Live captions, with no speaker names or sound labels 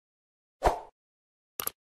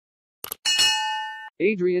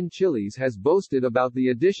Adrian Chiles has boasted about the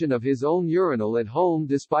addition of his own urinal at home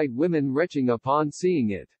despite women retching upon seeing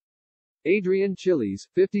it. Adrian Chiles,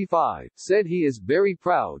 55, said he is very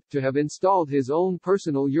proud to have installed his own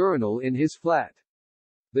personal urinal in his flat.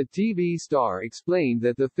 The TV star explained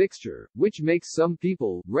that the fixture, which makes some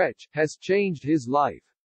people retch, has changed his life.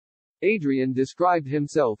 Adrian described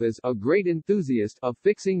himself as a great enthusiast of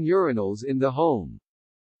fixing urinals in the home.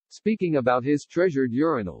 Speaking about his treasured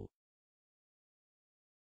urinal,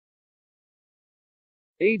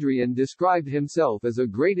 Adrian described himself as a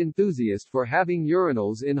great enthusiast for having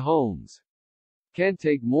urinals in homes. Can't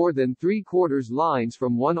take more than 3/4 lines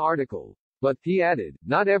from one article. But, he added,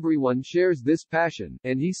 not everyone shares this passion,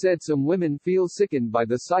 and he said some women feel sickened by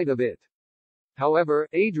the sight of it. However,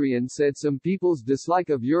 Adrian said some people's dislike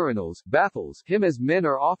of urinals baffles him, as men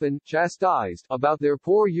are often chastised about their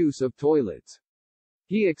poor use of toilets.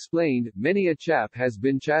 He explained, many a chap has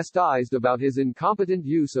been chastised about his incompetent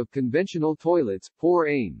use of conventional toilets, poor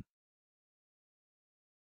aim,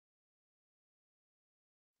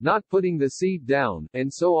 not putting the seat down,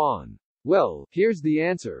 and so on. Well, here's the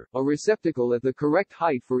answer: a receptacle at the correct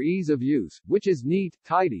height for ease of use, which is neat,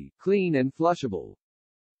 tidy, clean and flushable.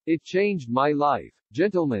 It changed my life.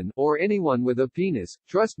 Gentlemen, or anyone with a penis,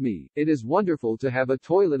 trust me, it is wonderful to have a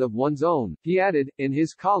toilet of one's own, he added, in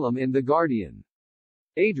his column in The Guardian.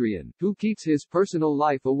 Adrian, who keeps his personal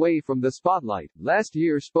life away from the spotlight, last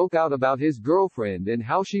year spoke out about his girlfriend and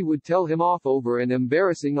how she would tell him off over an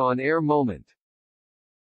embarrassing on-air moment.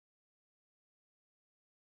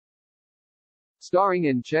 Starring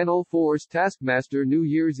in Channel 4's Taskmaster New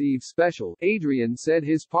Year's Eve special, Adrian said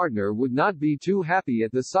his partner would not be too happy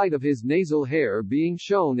at the sight of his nasal hair being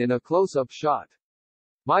shown in a close-up shot.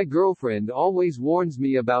 My girlfriend always warns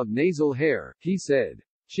me about nasal hair, he said.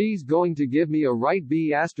 She's going to give me a right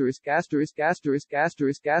B*********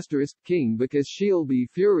 king because she'll be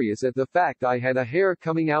furious at the fact I had a hair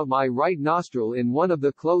coming out my right nostril in one of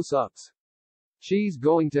the close-ups. She's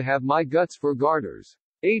going to have my guts for garters.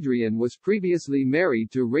 Adrian was previously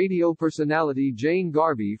married to radio personality Jane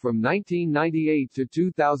Garvey from 1998 to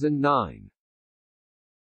 2009.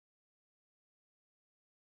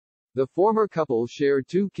 The former couple share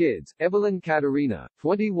 2 kids, Evelyn Katerina,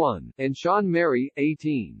 21, and Sean Mary,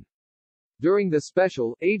 18. During the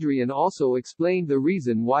special, Adrian also explained the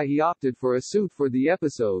reason why he opted for a suit for the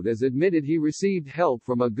episode, as admitted he received help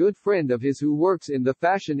from a good friend of his who works in the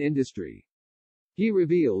fashion industry. He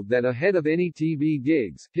revealed that ahead of any TV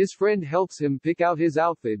gigs, his friend helps him pick out his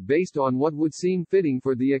outfit based on what would seem fitting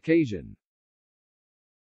for the occasion.